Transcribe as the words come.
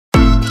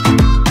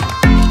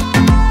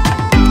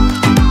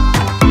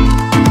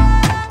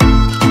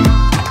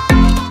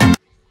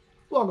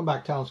welcome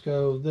back, Talents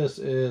Go. This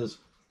is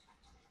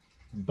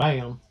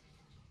Bam.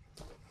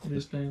 It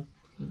is Bam.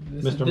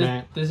 Mr.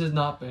 Man. This is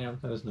not Bam.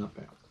 That is not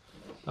Bam.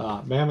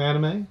 Bam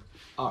Anime,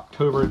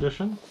 October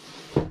edition.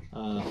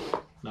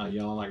 Not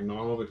yelling like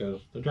normal because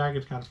the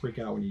dragons kind of freak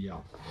out when you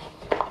yell.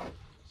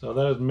 So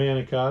that is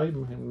Manicotti.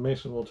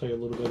 Mason will tell you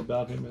a little bit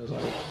about him as I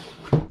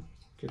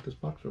get this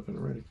box open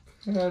and ready.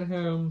 Had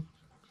him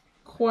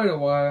quite a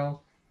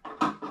while.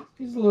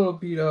 He's a little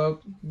beat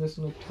up,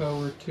 missing a toe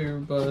or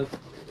two, but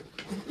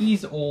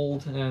he's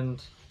old and...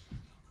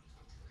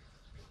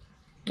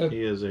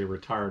 He is a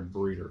retired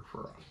breeder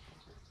for us.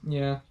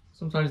 Yeah,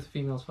 sometimes the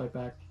females fight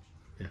back.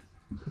 Yeah.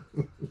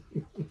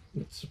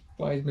 That's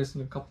why he's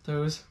missing a couple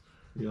toes.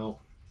 Yep.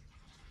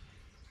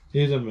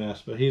 He's a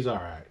mess, but he's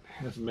alright.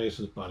 That's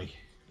Mason's buddy.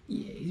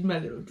 Yeah, he's my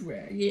little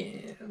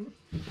dragon.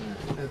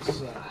 Alright,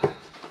 that's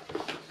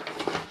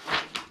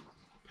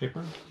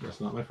paper?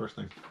 That's not my first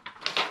thing.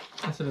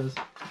 Yes, it is.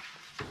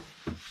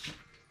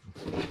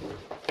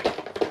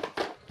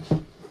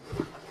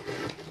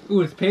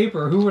 Ooh, it's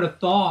paper. Who would have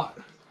thought?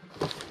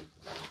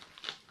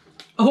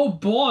 Oh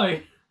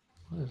boy!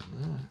 What is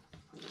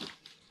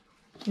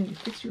that? Man,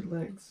 fix your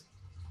legs.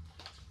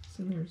 It's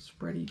in there,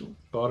 spread eagle.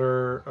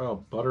 Butter,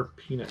 butter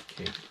peanut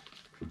cake.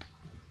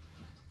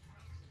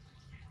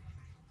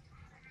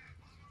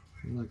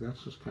 Look,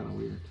 that's just kind of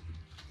weird.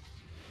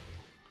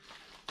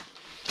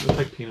 Looks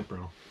like peanut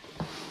brittle.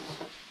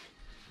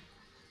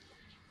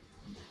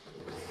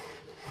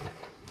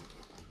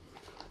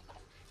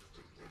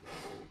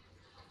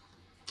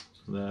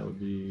 So that would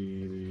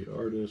be the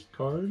artist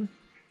card.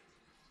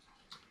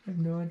 I have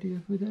no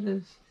idea who that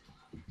is.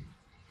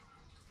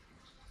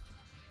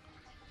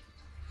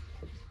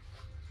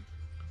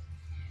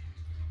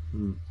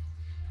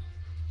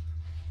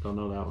 Don't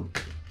know that one.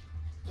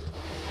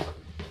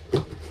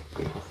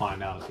 We'll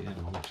find out at the end.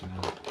 I'll let you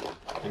know.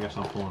 I guess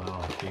I'm pulling out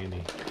all the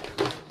candy.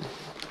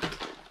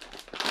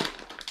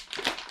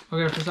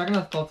 Okay, for a second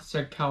I thought it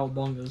said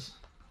cowabungas.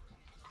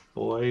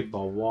 Boy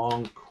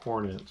Bawang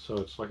cornet. So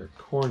it's like a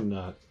corn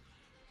nut.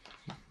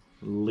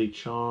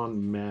 Lechon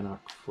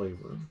manok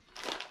flavor.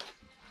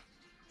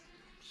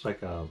 It's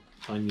like a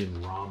onion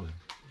ramen.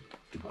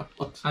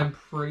 I'm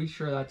pretty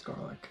sure that's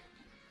garlic.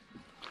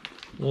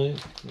 Well, yeah,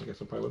 I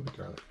guess it probably would be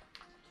garlic.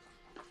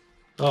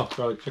 Oh,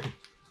 garlic chicken.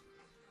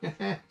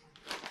 Now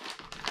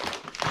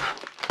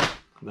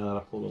that I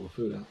pulled all the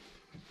food out.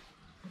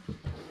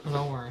 Oh,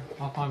 don't worry,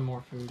 I'll find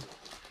more food.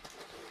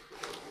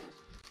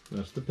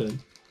 That's the pin.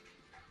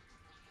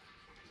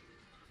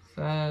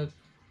 That...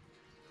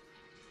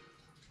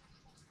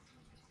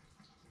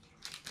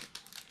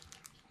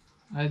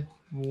 I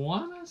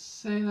want to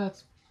say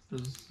that's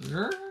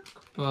Berserk,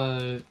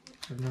 but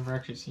I've never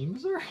actually seen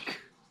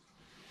Berserk.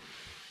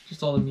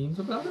 Just all the memes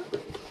about it.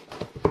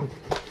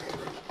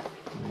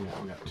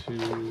 Yeah, we got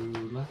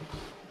 2 left.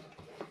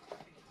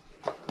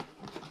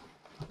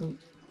 Oh.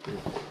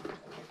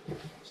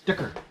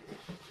 Sticker.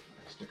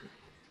 Sticker.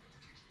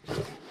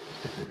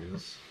 Sticker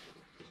is.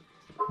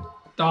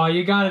 Oh,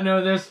 you gotta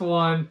know this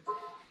one.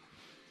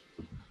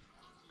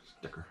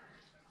 Sticker.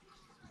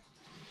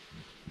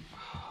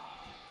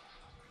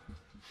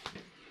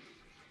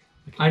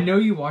 I know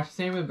you watched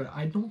Salmon, but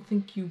I don't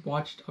think you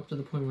watched up to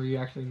the point where you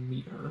actually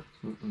meet her.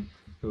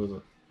 Who was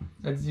it?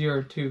 That's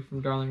 02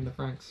 from Darling in the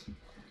Franxx.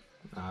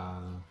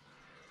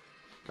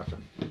 Gotcha.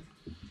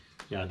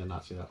 Yeah, I did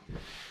not see that.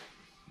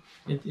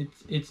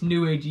 It's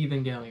New Age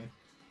Evangelion.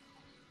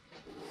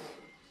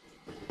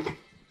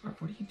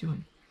 What are you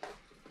doing?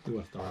 He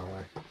was far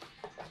away.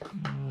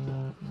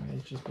 Alright,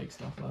 it's just big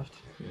stuff left.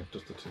 Yeah,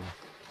 just the 2.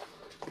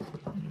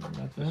 Got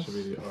That this. should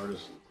be the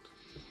artist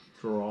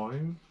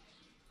drawing.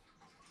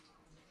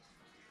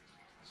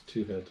 It's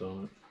 2 heads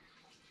on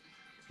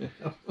it.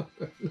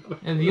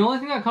 And the only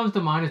thing that comes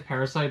to mind is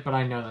Parasite, but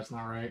I know that's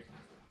not right.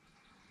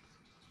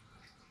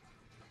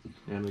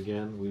 And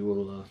again, we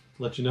will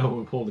let you know when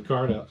we pull the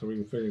card out so we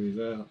can figure these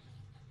out.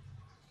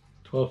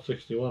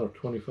 1261 of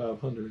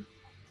 2500.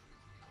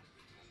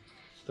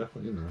 It's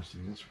definitely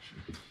interesting, that's for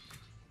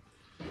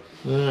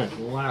sure. Alright,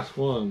 the last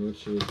one,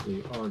 which is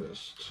the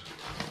artist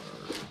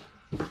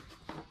card.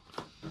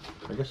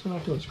 I guess we're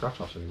not doing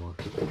scratch offs anymore.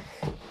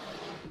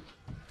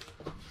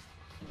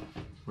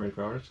 Ready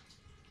for artist?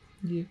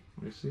 Yeah.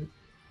 Let me see.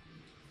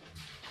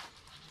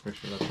 Make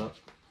sure that's up.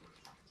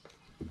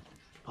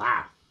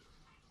 Wow!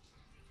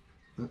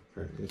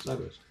 It's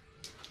sideways.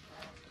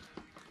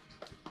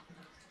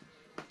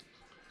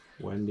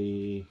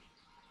 Wendy.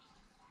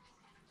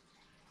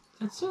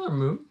 That's Sailor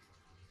Moon.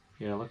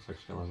 Yeah, it looks like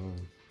Sailor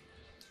Moon.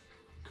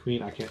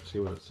 Queen, I can't see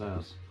what it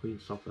says. Queen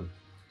something.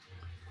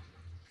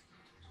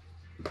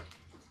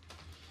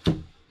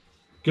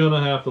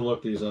 Gonna have to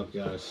look these up,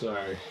 guys.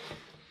 Sorry.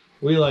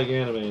 We like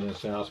anime in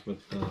this house, but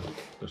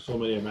there's so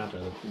many of them out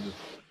there that you just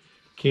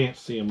can't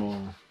see them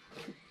all.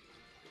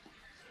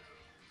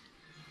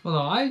 Well,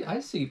 no, I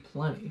see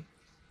plenty.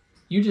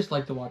 You just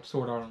like to watch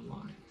Sword Art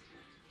Online.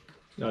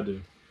 I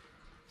do.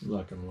 I'm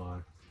not gonna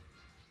lie.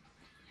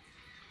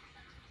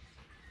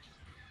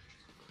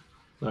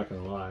 Not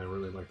gonna lie, I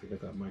really like to get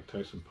that Mike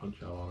Tyson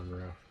Punch-Out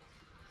autograph.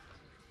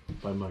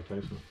 by Mike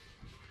Tyson.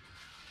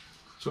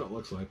 That's what it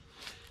looks like.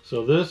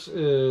 So this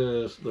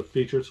is the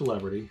featured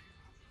celebrity.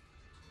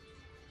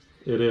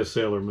 It is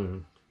Sailor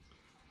Moon.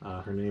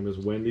 Her name is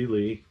Wendy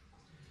Lee.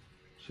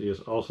 She is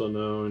also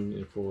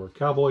known for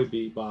Cowboy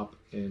Bebop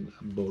and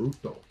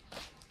Boruto.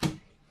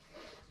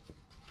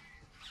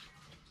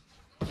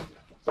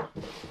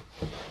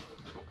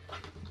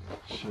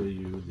 Show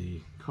you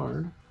the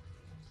card.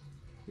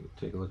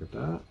 Take a look at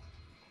that.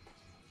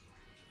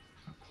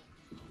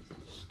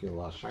 Just get a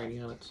lot of shiny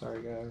on it.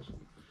 Sorry, guys.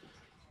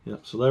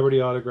 Yep,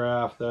 celebrity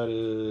autograph. That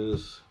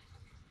is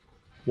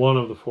one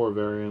of the 4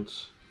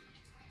 variants.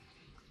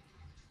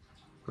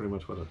 Pretty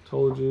much what I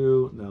told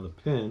you. Now the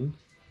pin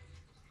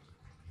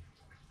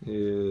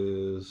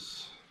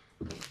is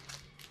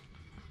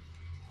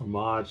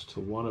homage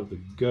to one of the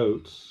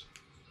goats,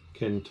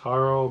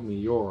 Kentaro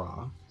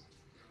Miura.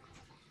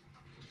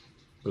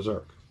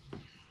 Berserk.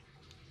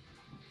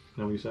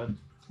 Know what you said?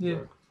 Yeah.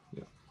 Berserk.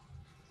 Yeah.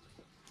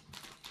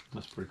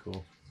 That's pretty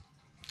cool.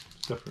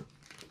 It's different.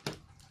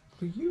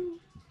 For you.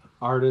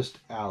 Artist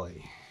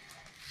Alley.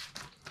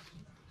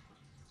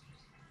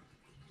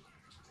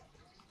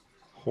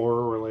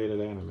 Horror related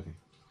anime.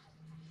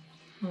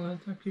 Oh,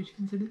 that's actually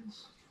changed it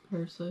is.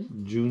 Parasite.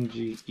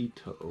 Junji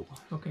Ito.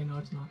 Okay, no,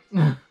 it's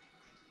not.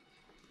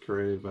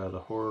 Created by the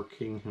horror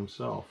king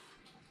himself.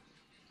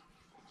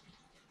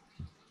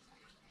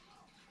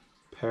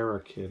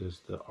 Parakid is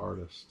the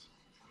artist.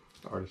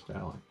 Artist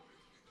Alley.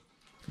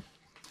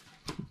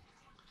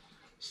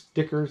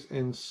 Stickers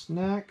and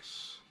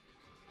snacks.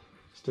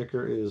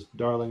 Sticker is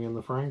Darling in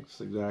the Franxx,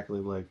 exactly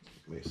like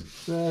Mason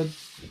said.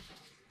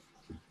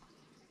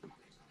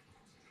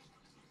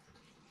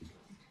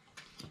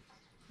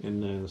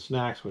 And then the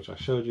snacks, which I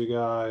showed you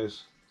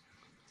guys.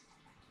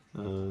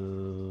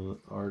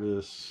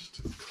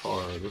 Artist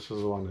card. This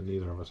is the one that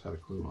neither of us had a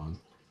clue on.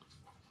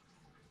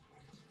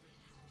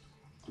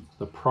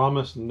 The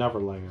Promised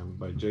Neverland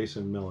by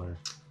Jason Miller.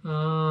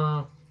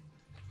 Guess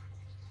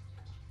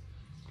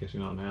you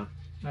know it now?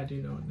 I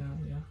do know it now,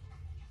 yeah.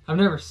 I've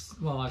never,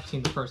 well, I've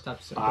seen the first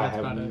episode. I That's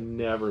have about it.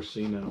 never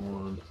seen that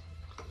one.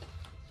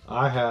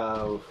 I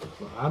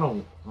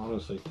don't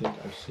honestly think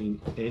I've seen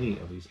any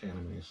of these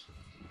animes.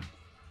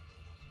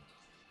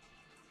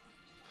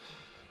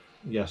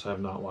 Yes, I have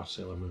not watched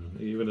Sailor Moon.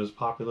 Even as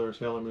popular as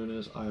Sailor Moon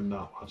is, I am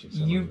not watching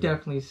Sailor Moon. You've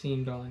definitely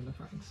seen Darling in the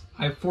Franxx.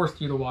 I forced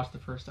you to watch the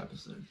first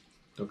episode.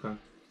 Okay.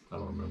 I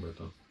don't remember it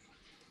though.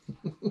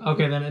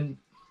 Okay,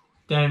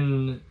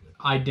 then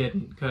I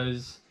didn't,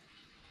 because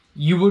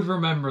you would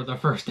remember the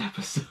first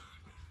episode.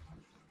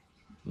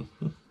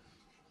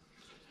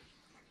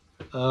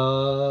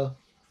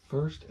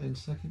 First and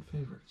second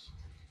favorites.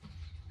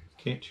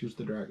 Can't choose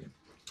the dragon.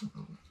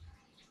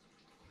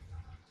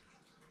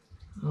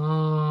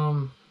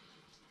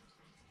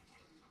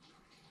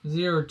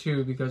 0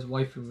 2 because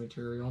waifu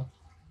material.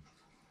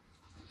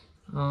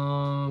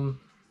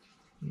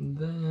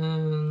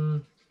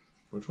 Then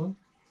Which one?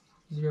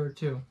 0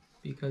 2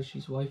 because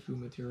she's waifu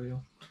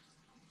material.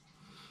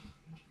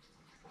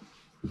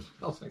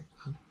 I'll say.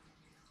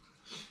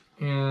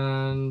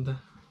 And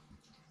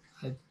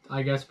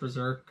I guess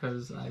Berserk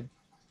because I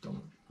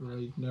don't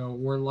really know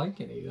or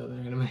like any other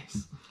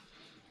animes.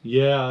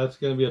 Yeah, it's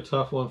gonna be a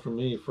tough one for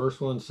me.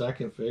 First one,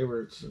 second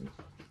favorites.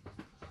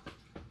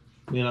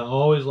 And, I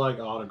always like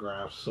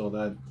autographs, so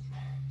that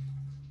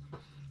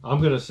I'm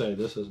gonna say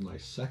this is my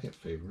second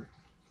favorite,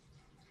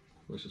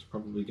 which is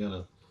probably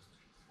gonna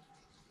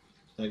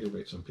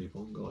aggravate some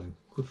people. Going,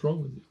 what's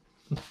wrong with you?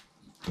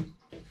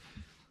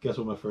 Guess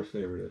what my first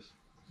favorite is?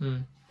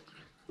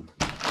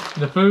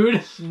 The food?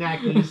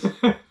 Snackies.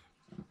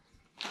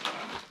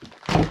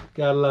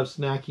 Gotta love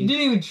snackies. You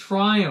didn't even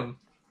try them.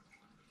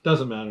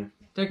 Doesn't matter.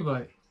 Take a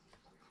bite.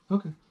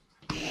 Okay.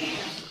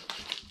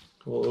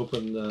 We'll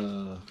open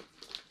the...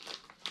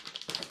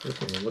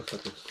 This one, it looks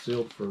like it's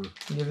sealed for...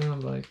 Give him a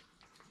bite.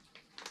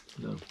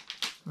 No.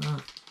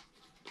 Alright.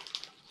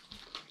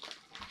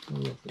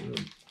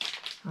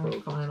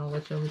 Alright, fine, I'll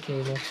let you on the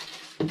table.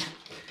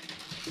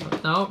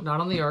 No, not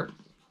on the art.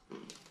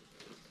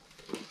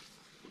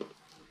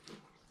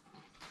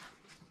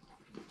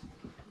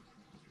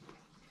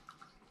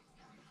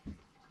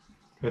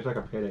 Tastes like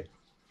a payday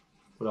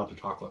without the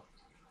chocolate.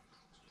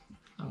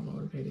 I don't know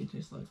what a payday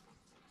tastes like.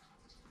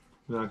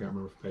 No, I can't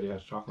remember if payday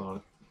has chocolate on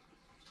it.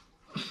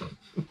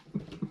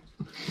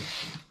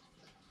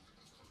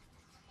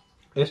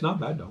 It's not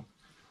bad though.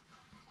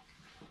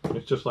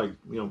 It's just like,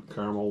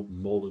 caramel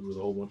molded with a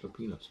whole bunch of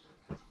peanuts.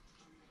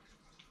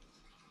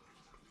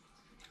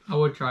 I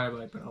would try a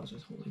bite, but I was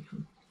just holding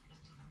him.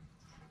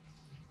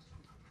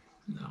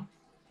 No.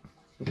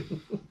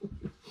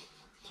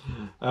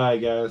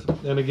 Alright guys,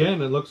 and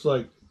again it looks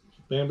like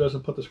Bam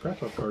doesn't put the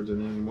scratch off cards in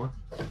anymore.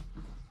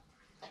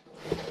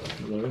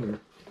 They're not in there.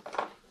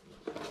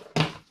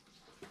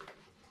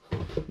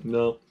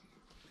 No.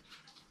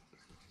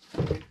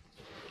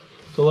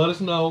 So let us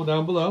know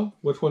down below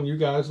which one you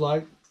guys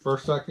like,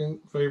 first, second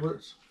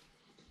favorites.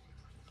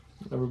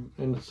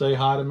 And say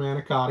hi to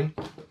Manicotti.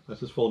 That's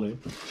his full name.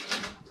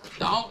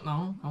 No,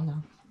 calm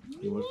down.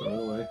 He wants to run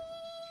away.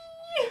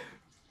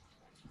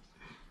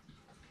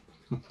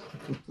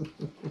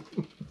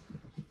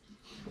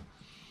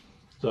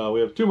 So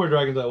we have 2 more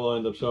dragons that we'll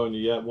end up showing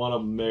you yet. One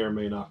of them may or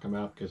may not come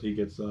out because he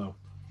gets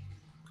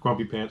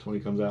grumpy pants when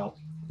he comes out.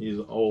 He's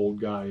an old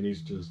guy and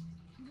he's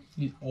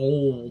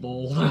old.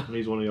 And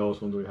he's one of the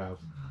oldest ones we have.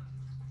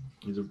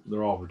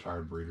 They're all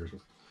retired breeders.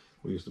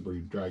 We used to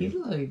breed dragons.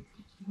 He's like,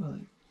 what,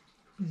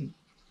 is he?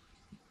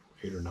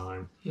 8 or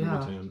 9, Yeah.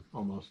 maybe 10,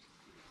 almost.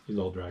 He's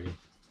an old dragon.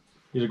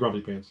 He's a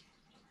grumpy pants.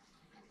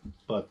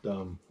 But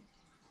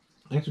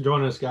thanks for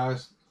joining us,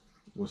 guys.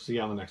 We'll see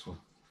you on the next one.